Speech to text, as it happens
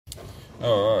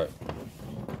Alright,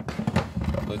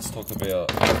 let's talk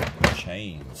about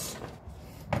chains.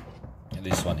 And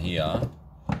this one here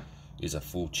is a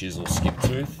full chisel skip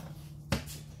tooth.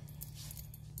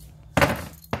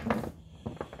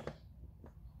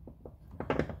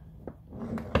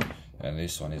 And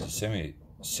this one is a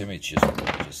semi-chisel.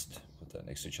 Just put that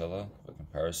next to each other for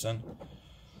comparison.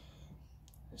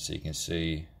 So you can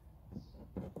see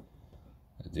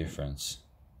the difference.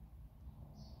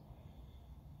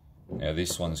 Now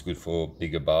this one's good for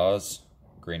bigger bars,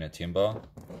 greener timber.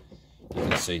 You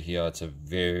can see here it's a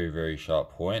very, very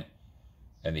sharp point,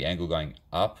 and the angle going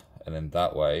up and then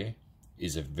that way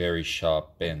is a very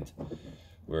sharp bend.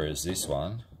 Whereas this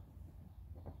one,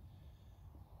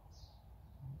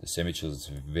 the semi-chisel is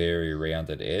a very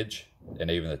rounded edge, and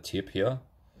even the tip here.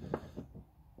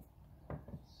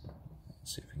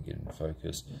 Let's see if we can get in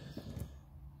focus.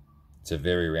 It's a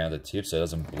very rounded tip, so it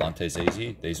doesn't blunt as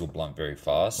easy. These will blunt very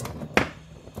fast.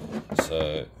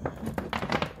 So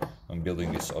I'm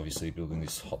building this, obviously building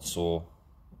this hot saw,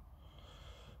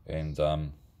 and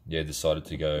yeah, decided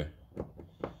to go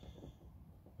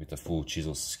with the full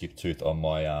chisel skip tooth on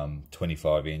my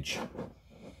 25-inch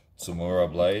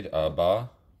Samura blade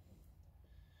bar.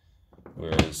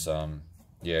 Whereas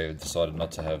yeah, I decided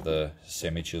not to have the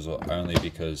semi-chisel only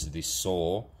because this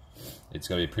saw, it's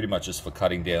going to be pretty much just for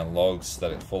cutting down logs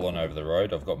that have fallen over the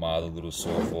road. I've got my other little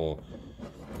saw for,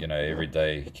 you know,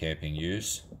 everyday camping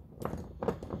use.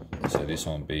 So this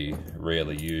one will be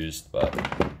rarely used, but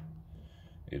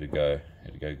it'll go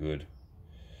good.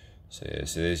 So yeah,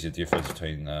 so there's your difference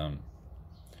between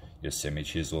your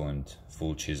semi-chisel and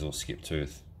full chisel skip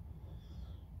tooth.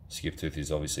 Skip tooth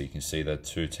is obviously, you can see the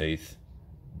two teeth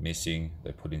missing.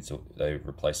 They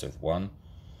replaced it with one,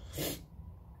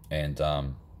 and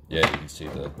yeah, you can see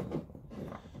the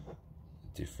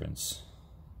difference.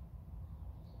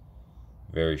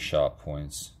 Very sharp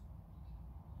points.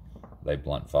 They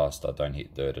blunt faster, don't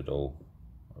hit dirt at all,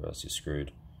 or else you're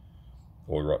screwed,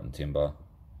 or rotten timber.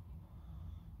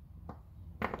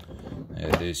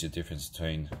 Yeah, there's your difference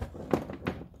between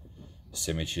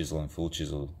semi-chisel and full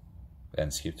chisel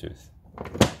and skip tooth.